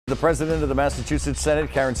The president of the Massachusetts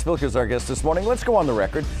Senate, Karen Spilka, is our guest this morning. Let's go on the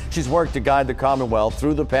record. She's worked to guide the Commonwealth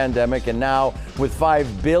through the pandemic, and now with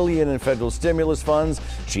 $5 billion in federal stimulus funds,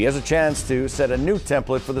 she has a chance to set a new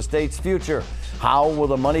template for the state's future. How will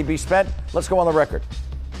the money be spent? Let's go on the record.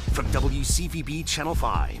 From WCVB Channel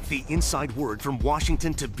 5, the inside word from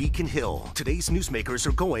Washington to Beacon Hill. Today's newsmakers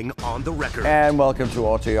are going on the record. And welcome to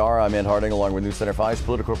OTR. I'm Ed Harding, along with News Center 5's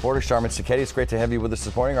political reporter Charmin Sacchetti. It's great to have you with us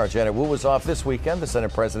this morning. Our Janet Wu was off this weekend. The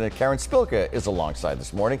Senate President Karen Spilka is alongside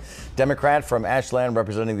this morning. Democrat from Ashland,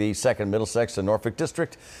 representing the 2nd Middlesex and Norfolk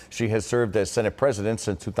District. She has served as Senate President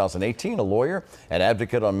since 2018, a lawyer, an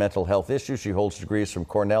advocate on mental health issues. She holds degrees from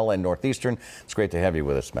Cornell and Northeastern. It's great to have you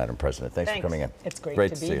with us, Madam President. Thanks for coming in. It's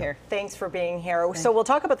great to be here. here. Thanks for being here. So we'll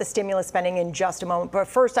talk about the stimulus spending in just a moment. But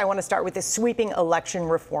first, I want to start with the sweeping election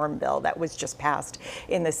reform bill that was just passed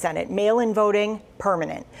in the Senate. Mail-in voting,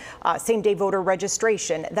 permanent. Same-day voter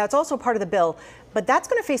registration, that's also part of the bill. But that's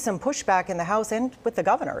going to face some pushback in the House and with the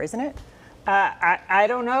governor, isn't it? I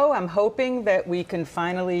don't know. I'm hoping that we can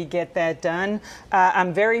finally get that done.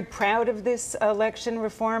 I'm very proud of this election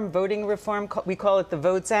reform, voting reform. We call it the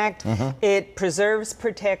Votes Act. It preserves,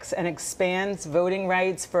 protects, and expands voting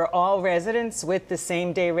rights for all residents with the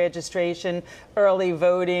same-day registration, early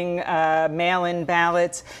voting, mail-in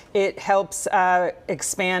ballots. It helps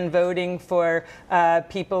expand voting for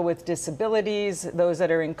people with disabilities, those that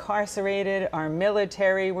are incarcerated, our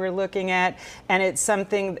military we're looking at, and it's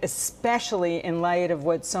something especially in light of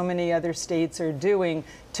what so many other states are doing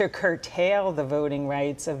to curtail the voting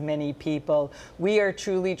rights of many people. We are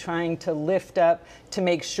truly trying to lift up to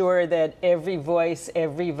make sure that every voice,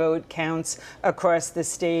 every vote counts across the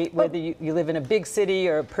state, whether you live in a big city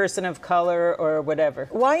or a person of color or whatever.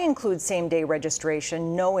 Why include same-day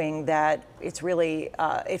registration knowing that it's really,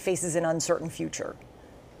 it faces an uncertain future?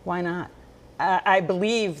 Why not? I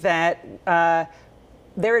believe that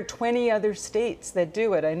there are 20 other states that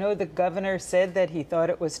do it. I know the governor said that he thought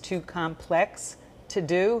it was too complex to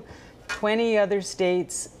do. 20 other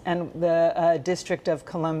states and the District of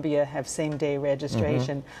Columbia have same-day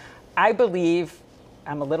registration. I believe,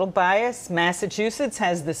 I'm a little biased, Massachusetts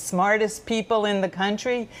has the smartest people in the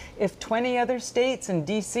country. If 20 other states and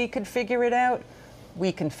DC could figure it out,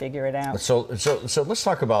 we can figure it out. So let's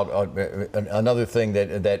talk about another thing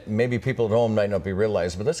that maybe people at home might not be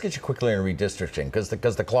realizing, but let's get you quickly in redistricting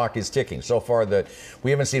because the clock is ticking. So far,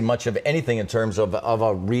 we haven't seen much of anything in terms of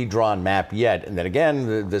a redrawn map yet. And then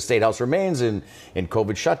again, the State House remains in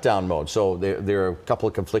COVID shutdown mode. So there are a couple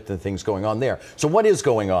of conflicting things going on there. So what is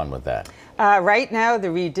going on with that? Right now, the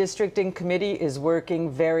redistricting committee is working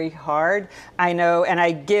very hard. I know, and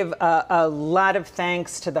I give a lot of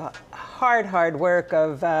thanks to the hard work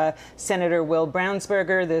of Senator Will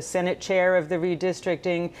Brownsberger, the Senate chair of the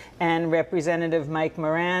redistricting, and Representative Mike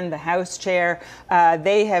Moran, the House chair.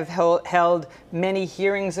 They have held many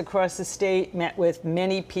hearings across the state, met with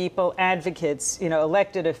many people, advocates,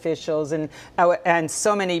 elected officials, and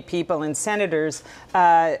so many people and senators.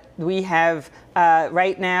 We have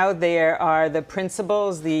right now, there are the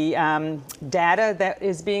principles, the data that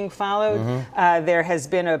is being followed. There has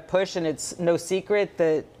been a push, and it's no secret,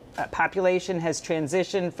 the population has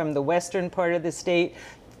transitioned from the western part of the state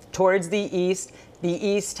towards the east. The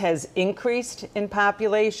East has increased in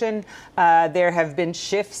population. There have been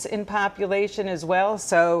shifts in population as well.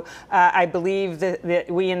 So I believe that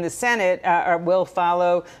we in the Senate will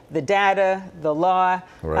follow the data, the law,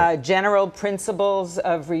 general principles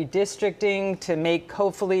of redistricting to make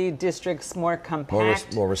hopefully districts more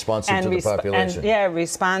compact. More responsive to the population. And,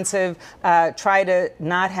 responsive. Try to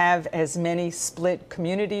not have as many split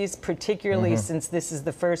communities, particularly since this is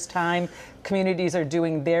the first time communities are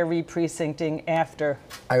doing their re-precincting after.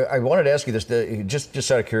 I wanted to ask you this,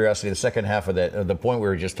 just out of curiosity, the second half of the point we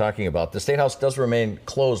were just talking about. The State House does remain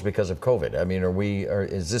closed because of COVID. I mean,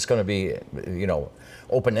 is this going to be,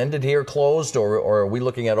 open-ended here, closed, or are we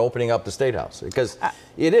looking at opening up the State House? Because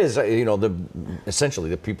it is, essentially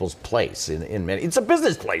the people's place in many. It's a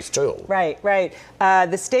business place too. Right.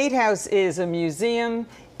 The State House is a museum.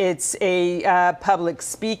 It's a public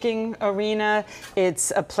speaking arena.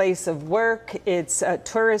 It's a place of work. It's a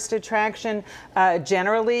tourist attraction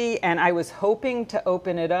generally, and I was hoping to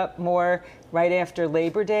open it up more right after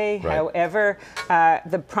Labor Day. Right. However,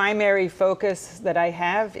 the primary focus that I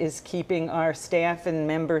have is keeping our staff and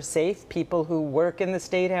members safe, people who work in the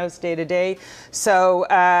State House day to day.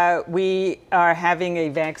 So we are having a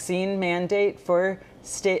vaccine mandate for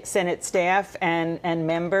Senate staff and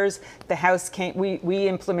members. The House we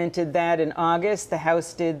implemented that in August. The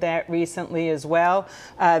House did that recently as well.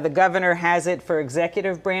 The governor has it for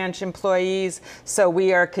executive branch employees. So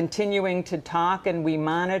we are continuing to talk and we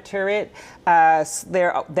monitor it.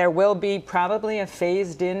 There will be probably a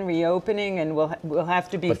phased-in reopening, and we'll have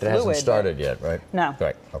to be fluid. But that hasn't started yet, right? No.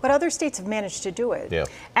 Right. Okay. But other states have managed to do it. Yeah.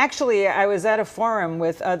 Actually, I was at a forum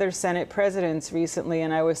with other Senate presidents recently,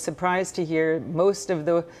 and I was surprised to hear most of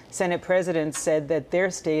the Senate presidents said that their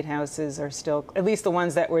state houses are still, at least the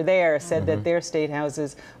ones that were there, said that their state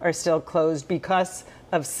houses are still closed because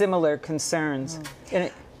of similar concerns.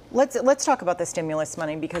 And Let's talk about the stimulus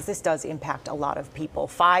money, because this does impact a lot of people.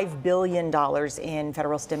 $5 billion in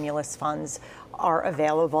federal stimulus funds are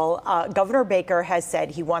available. Governor Baker has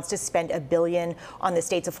said he wants to spend $1 billion on the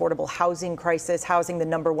state's affordable housing crisis, housing the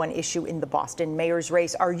 #1 issue in the Boston mayor's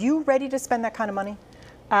race. Are you ready to spend that kind of money?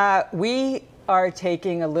 We are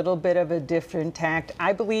taking a little bit of a different tact.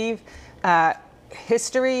 I believe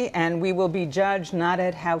history, and we will be judged not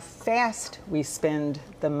at how fast we spend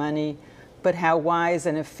the money, but how wise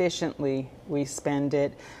and efficiently we spend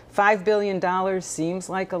it. $5 billion seems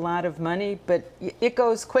like a lot of money, but it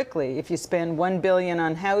goes quickly. If you spend $1 billion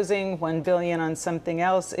on housing, $1 billion on something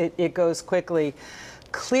else, it goes quickly.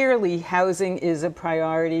 Clearly, housing is a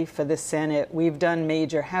priority for the Senate. We've done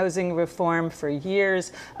major housing reform for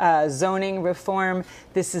years, zoning reform.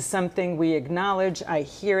 This is something we acknowledge. I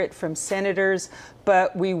hear it from senators,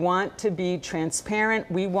 but we want to be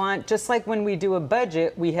transparent. We want, just like when we do a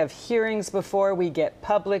budget, we have hearings before, we get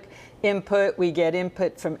public input, we get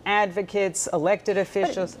input from advocates, elected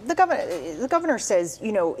officials. But the governor says,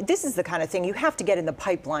 you know, this is the kind of thing you have to get in the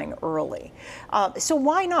pipeline early. So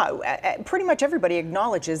why not? Pretty much everybody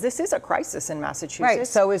acknowledges this is a crisis in Massachusetts. Right,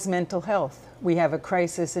 so is mental health. We have a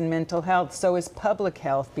crisis in mental health. So is public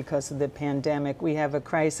health because of the pandemic. We have a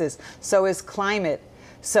crisis. So is climate.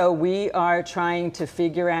 So we are trying to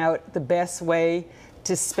figure out the best way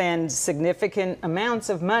to spend significant amounts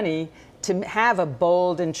of money to have a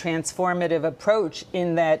bold and transformative approach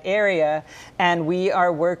in that area. And we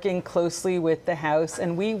are working closely with the House,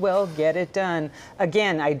 and we will get it done.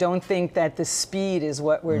 Again, I don't think that the speed is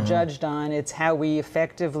what we're judged on. It's how we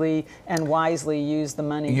effectively and wisely use the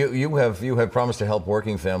money. You have promised to help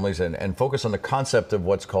working families and focus on the concept of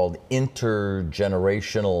what's called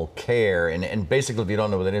intergenerational care. And basically, if you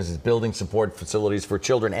don't know what that is, it's building support facilities for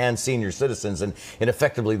children and senior citizens in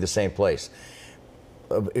effectively the same place.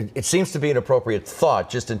 It seems to be an appropriate thought,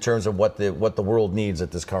 just in terms of what the world needs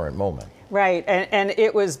at this current moment. Right, and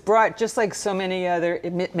it was brought, just like so many other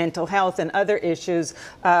mental health and other issues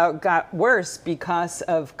got worse because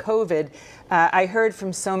of COVID. I heard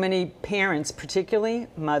from so many parents, particularly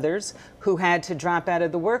mothers, who had to drop out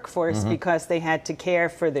of the workforce because they had to care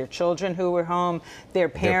for their children who were home, their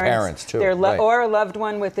parents too, or a loved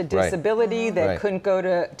one with a disability that couldn't go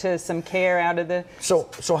to some care out of the...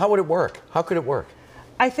 So how would it work? How could it work?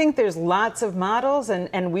 I think there's lots of models,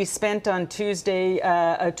 and we spent on Tuesday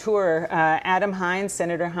a tour. Adam Hines,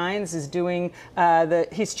 Senator Hines, is doing,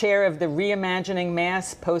 he's chair of the Reimagining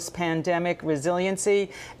Mass Post-Pandemic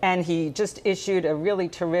Resiliency, and he just issued a really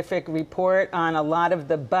terrific report on a lot of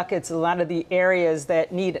the buckets, a lot of the areas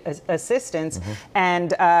that need assistance.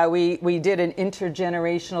 And we did an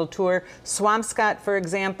intergenerational tour. Swampscott, for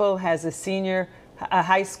example, has a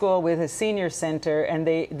high school with a senior center, and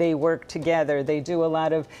they work together. They do a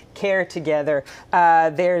lot of care together.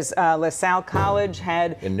 There's LaSalle College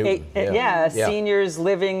had seniors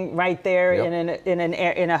living right there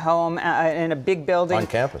in a home in a big building on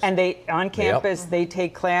campus. And they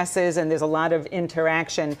take classes, and there's a lot of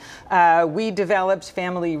interaction. We developed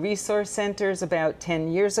family resource centers about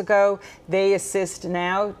 10 years ago. They assist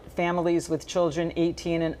now families with children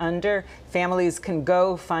 18 and under. Families can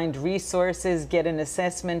go find resources, get an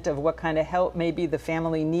assessment of what kind of help maybe the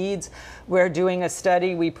family needs. We're doing a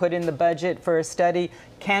study, we put in the budget for a study.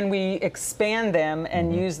 Can we expand them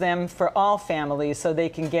and use them for all families so they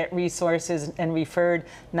can get resources and referred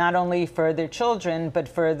not only for their children, but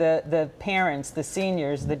for the parents, the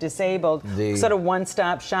seniors, the disabled, sort of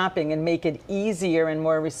one-stop shopping, and make it easier and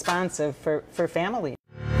more responsive for families.